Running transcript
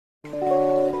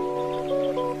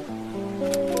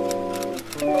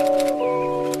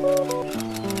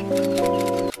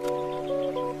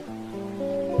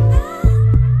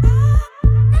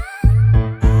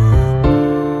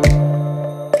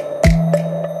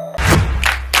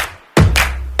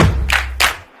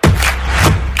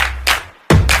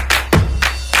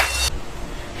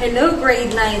Hello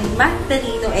grade 9 Math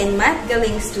Talino and Math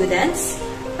Galing students.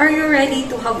 Are you ready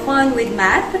to have fun with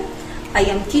math? I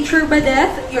am Teacher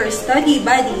Badeth, your study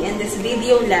buddy in this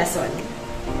video lesson.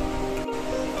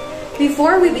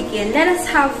 Before we begin, let us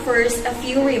have first a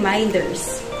few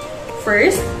reminders.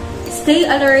 First, stay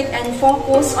alert and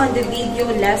focus on the video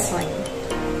lesson.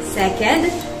 Second,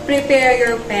 prepare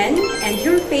your pen and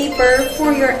your paper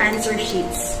for your answer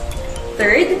sheets.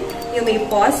 Third, you may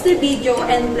pause the video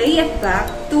and play it back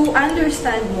to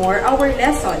understand more our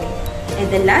lesson. And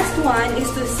the last one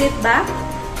is to sit back,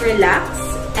 relax,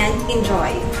 and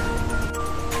enjoy.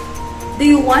 Do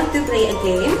you want to play a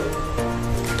game?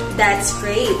 That's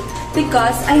great,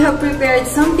 because I have prepared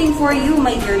something for you,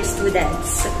 my dear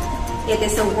students. It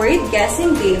is a word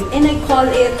guessing game and I call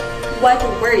it What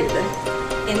Word?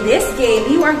 In this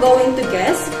game, you are going to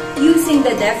guess using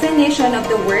the definition of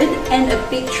the word and a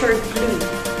picture clue.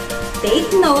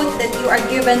 Take note that you are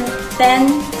given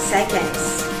 10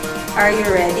 seconds. Are you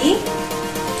ready?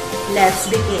 Let's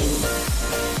begin.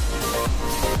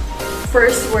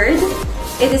 First word,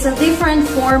 it is a different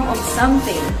form of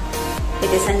something. It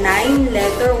is a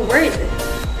 9-letter word.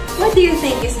 What do you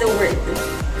think is the word?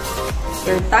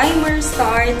 Your timer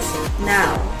starts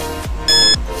now.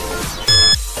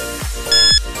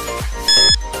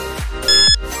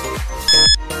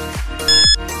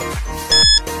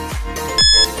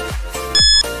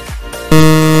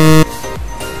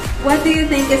 What do you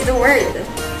think is the word?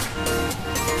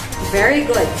 Very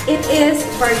good. It is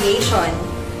variation.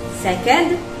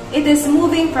 Second, it is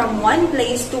moving from one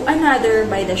place to another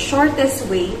by the shortest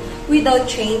way without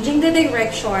changing the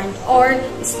direction or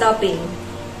stopping.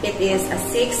 It is a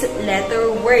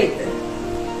 6-letter word.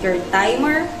 Your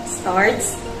timer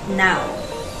starts now.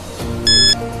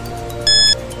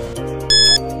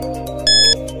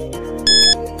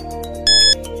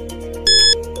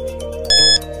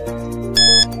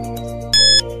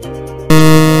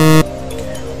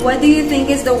 What do you think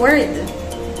is the word?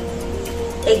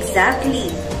 Exactly.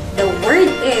 The word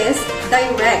is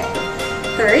direct.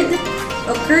 Third,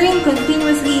 occurring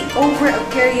continuously over a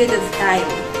period of time.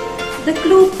 The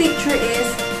clue picture is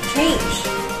change.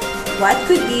 What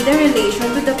could be the relation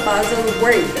to the puzzle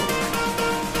word?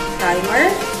 Timer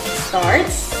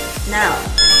starts now.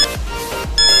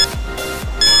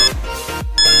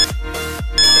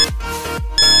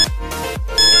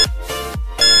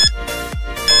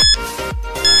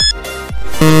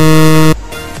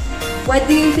 What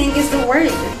do you think is the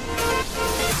word?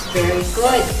 Very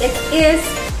good. It is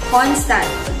constant.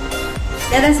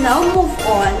 Let us now move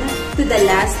on to the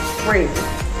last word.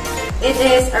 It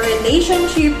is a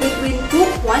relationship between two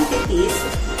quantities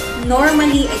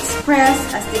normally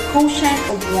expressed as the quotient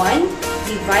of one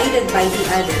divided by the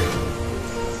other.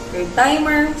 Your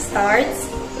timer starts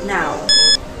now.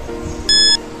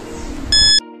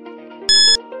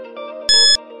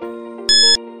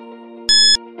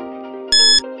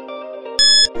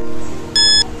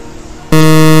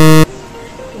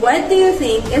 What do you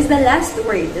think is the last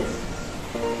word?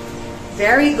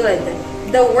 Very good.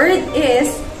 The word is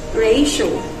ratio.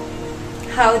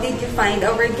 How did you find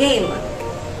our game?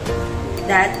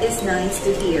 That is nice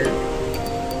to hear.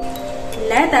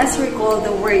 Let us recall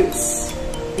the words.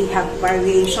 We have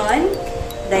variation,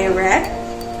 direct,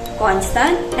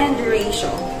 constant, and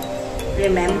ratio.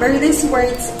 Remember these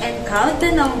words and count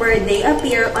the number they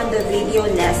appear on the video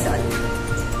lesson.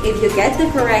 If you get the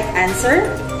correct answer,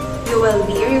 you will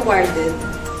be rewarded.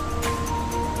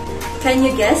 Can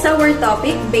you guess our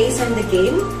topic based on the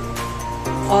game?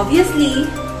 Obviously,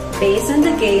 based on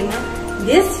the game,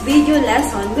 this video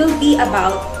lesson will be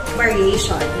about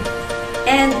variation.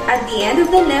 And at the end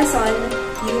of the lesson,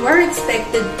 you are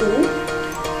expected to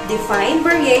define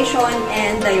variation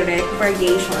and direct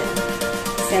variation.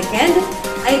 Second,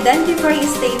 identify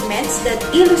statements that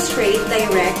illustrate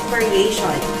direct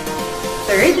variation.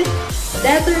 Third,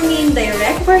 determine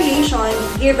direct variation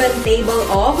given table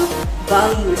of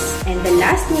values. And the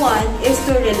last one is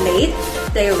to relate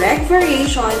direct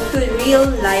variation to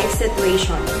real-life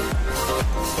situation.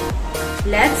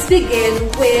 Let's begin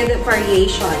with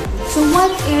variation. So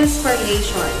what is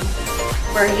variation?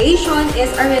 Variation is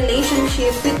a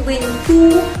relationship between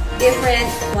two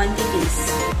different quantities.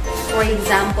 For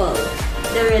example,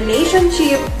 the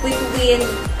relationship between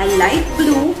a light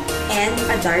blue and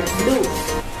a dark blue.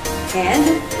 And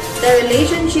the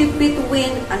relationship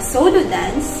between a solo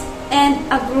dance and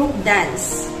a group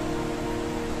dance.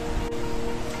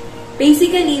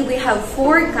 Basically, we have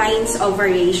 4 kinds of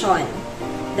variation: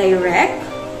 direct,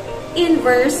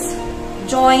 inverse,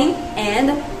 joint,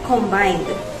 and combined.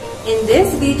 In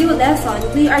this video lesson,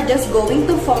 we are just going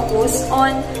to focus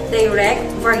on direct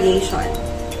variation.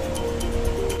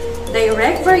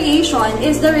 Direct variation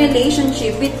is the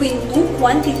relationship between two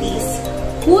quantities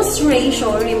whose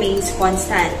ratio remains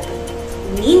constant,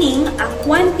 meaning a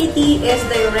quantity is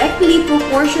directly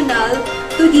proportional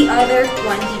to the other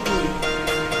quantity.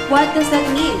 What does that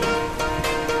mean?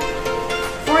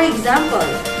 For example,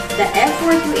 the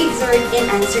effort you exert in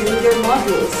answering your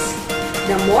modules.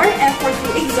 The more effort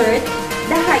you exert,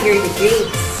 the higher the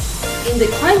grades. In the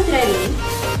contrary,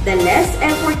 the less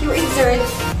effort you exert,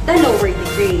 the lower the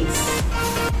grades.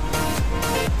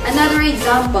 Another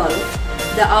example,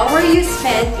 the hour you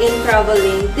spend in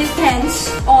traveling depends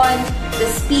on the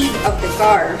speed of the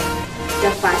car.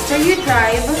 The faster you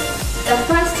drive, the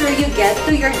faster you get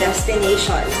to your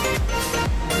destination.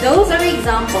 Those are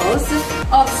examples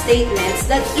of statements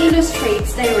that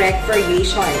illustrates direct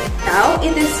variation. Now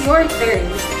it is your turn.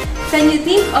 Can you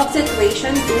think of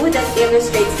situation 2 that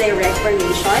illustrates direct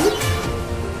variation?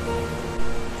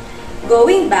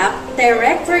 Going back,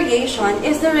 direct variation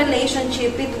is the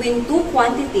relationship between two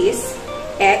quantities,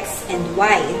 x and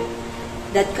y,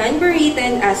 that can be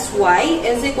written as y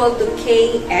is equal to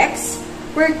kx,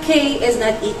 where k is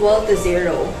not equal to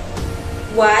 0.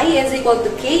 Y is equal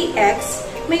to kx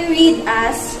may read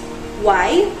as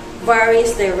y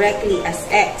varies directly as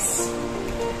x.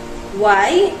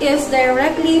 Y is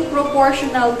directly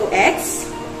proportional to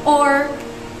x, or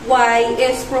y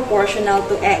is proportional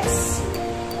to x.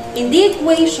 In the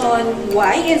equation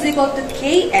y is equal to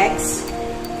kx,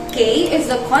 k is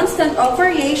the constant of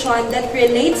variation that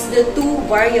relates the two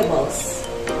variables.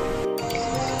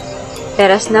 Let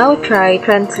us now try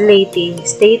translating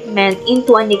statement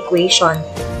into an equation.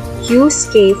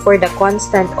 Use k for the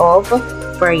constant of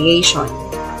variation.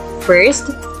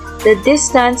 First, the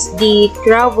distance d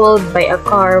traveled by a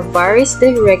car varies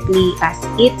directly as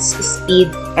its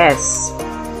speed s.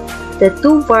 The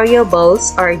two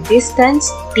variables are distance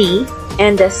t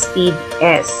and the speed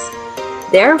s.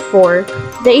 Therefore,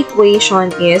 the equation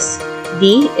is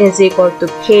d is equal to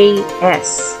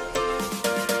ks.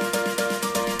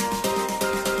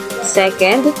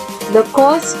 Second, the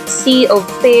cost c of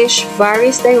fish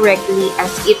varies directly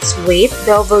as its weight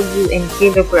w in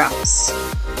kilograms.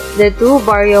 The two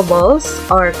variables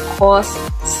are cost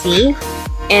c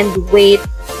and weight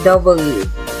w.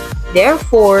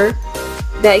 Therefore,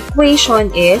 the equation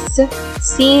is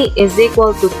c is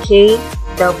equal to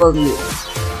kw.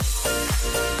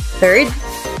 Third,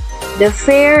 the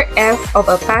fare f of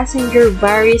a passenger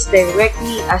varies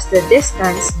directly as the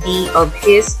distance d of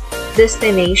his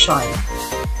destination.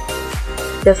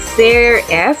 The fare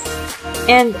f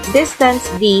and distance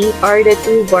d are the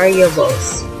two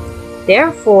variables.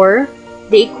 Therefore,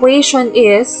 the equation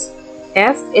is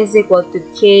f is equal to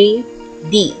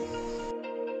kd.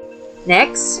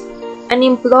 Next, an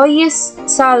employee's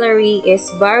salary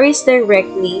varies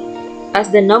directly as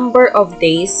the number of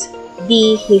days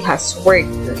d he has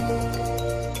worked.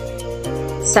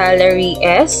 Salary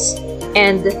s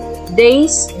and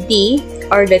days d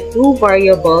are the two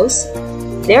variables.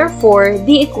 Therefore,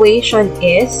 the equation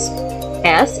is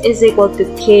s is equal to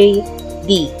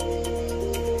kd.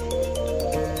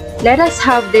 Let us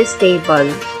have this table.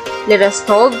 Let us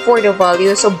solve for the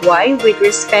values of y with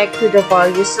respect to the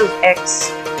values of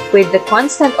x with the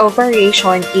constant of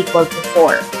variation equal to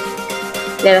 4.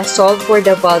 Let us solve for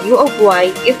the value of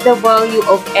y if the value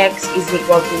of x is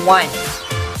equal to 1.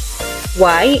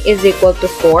 Y is equal to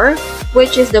 4,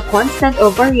 which is the constant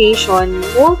of variation,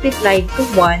 multiplied to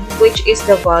 1, which is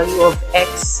the value of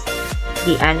x.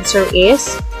 The answer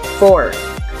is 4.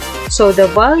 So the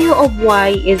value of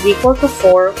y is equal to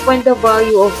 4 when the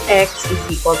value of x is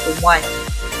equal to 1.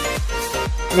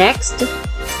 Next,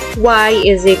 y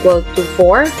is equal to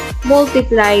 4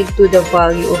 multiplied to the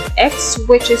value of x,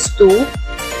 which is 2,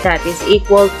 that is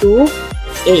equal to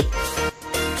 8.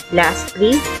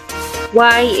 Lastly,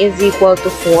 y is equal to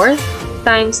 4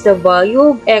 times the value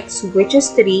of x, which is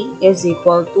 3, is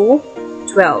equal to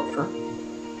 12.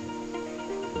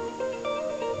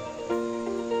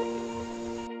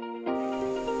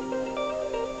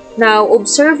 Now,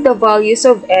 observe the values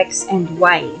of x and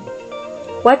y.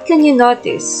 What can you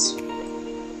notice?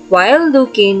 While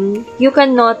looking, you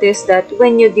can notice that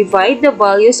when you divide the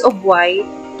values of y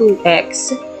to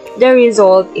x, the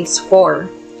result is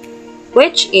 4,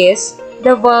 which is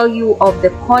the value of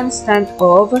the constant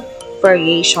of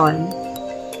variation.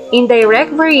 In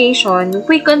direct variation,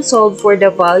 we can solve for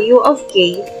the value of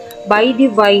k by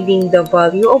dividing the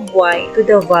value of y to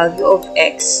the value of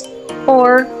x,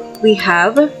 or we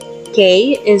have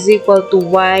k is equal to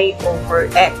y over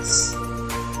x.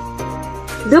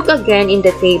 Look again in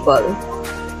the table.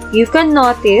 You can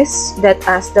notice that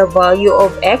as the value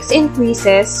of x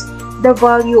increases, the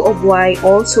value of y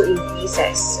also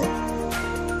increases.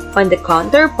 On the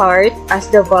counterpart,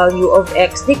 as the value of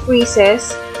x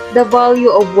decreases, the value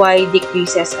of y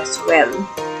decreases as well.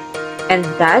 And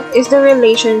that is the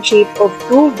relationship of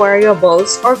two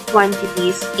variables or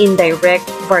quantities in direct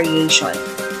variation.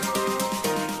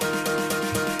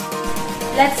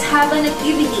 Let's have an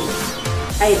activity.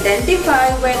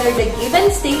 Identify whether the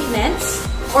given statements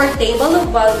or table of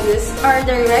values are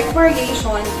direct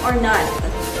variation or not.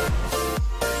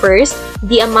 First,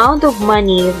 the amount of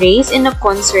money raised in a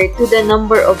concert to the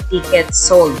number of tickets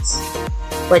sold.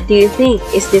 What do you think?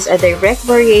 Is this a direct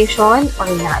variation or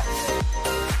not?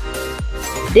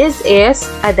 This is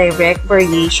a direct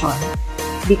variation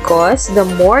because the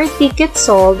more tickets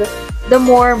sold, the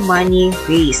more money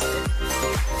raised.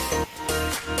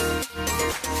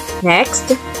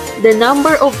 Next, the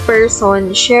number of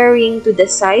persons sharing to the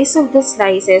size of the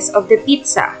slices of the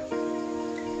pizza.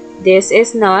 This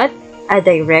is not a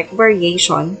direct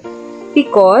variation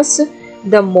because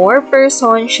the more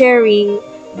persons sharing,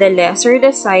 the lesser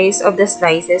the size of the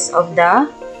slices of the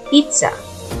pizza.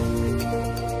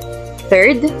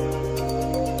 Third,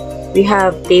 we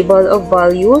have table of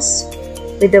values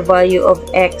with the value of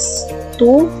x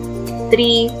 2,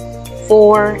 3,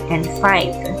 4, and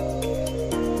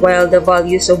 5, while the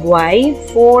values of y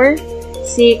 4,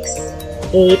 6,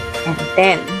 8, and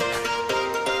 10.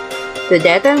 To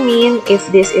determine if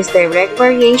this is direct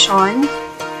variation,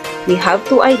 we have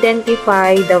to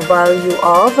identify the value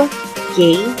of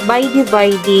k by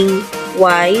dividing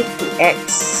y to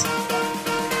x.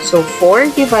 So 4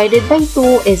 divided by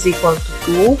 2 is equal to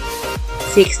 2,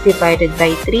 6 divided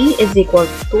by 3 is equal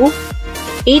to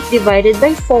 2, 8 divided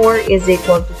by 4 is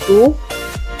equal to 2,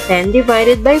 10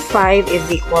 divided by 5 is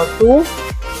equal to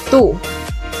 2.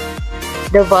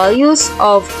 The values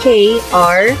of k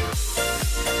are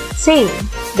same.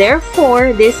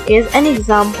 Therefore, this is an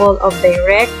example of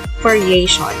direct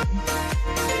variation.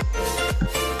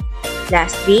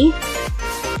 Lastly,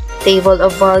 table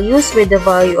of values with the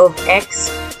value of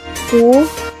x 2,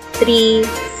 3,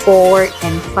 4,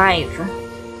 and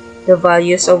 5. The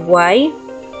values of y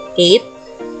 8,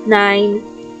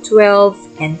 9,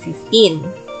 12, and 15.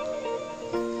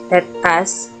 Let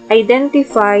us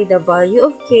identify the value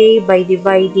of k by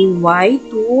dividing y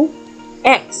to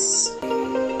x.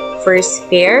 First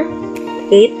pair,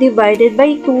 8 divided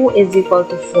by 2 is equal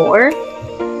to 4,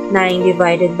 9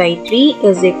 divided by 3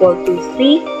 is equal to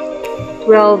 3,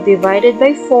 12 divided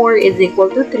by 4 is equal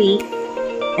to 3,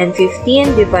 and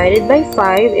 15 divided by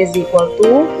 5 is equal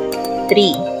to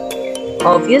 3.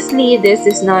 Obviously, this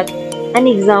is not an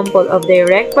example of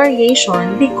direct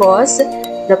variation because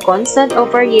the constant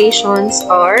of variations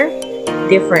are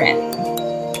different.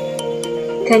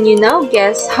 Can you now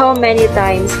guess how many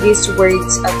times these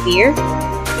words appear?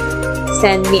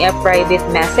 Send me a private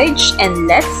message and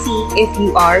let's see if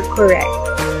you are correct.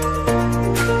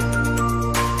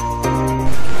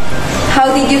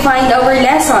 How did you find our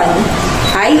lesson?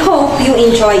 I hope you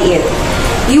enjoy it.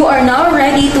 You are now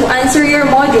ready to answer your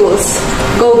modules.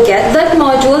 Go get that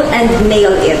module and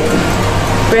mail it.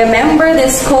 Remember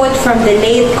this quote from the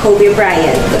late Kobe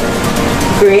Bryant.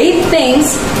 Great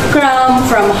things come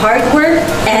from hard work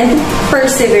and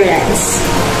perseverance.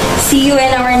 See you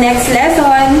in our next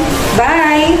lesson.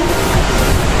 Bye!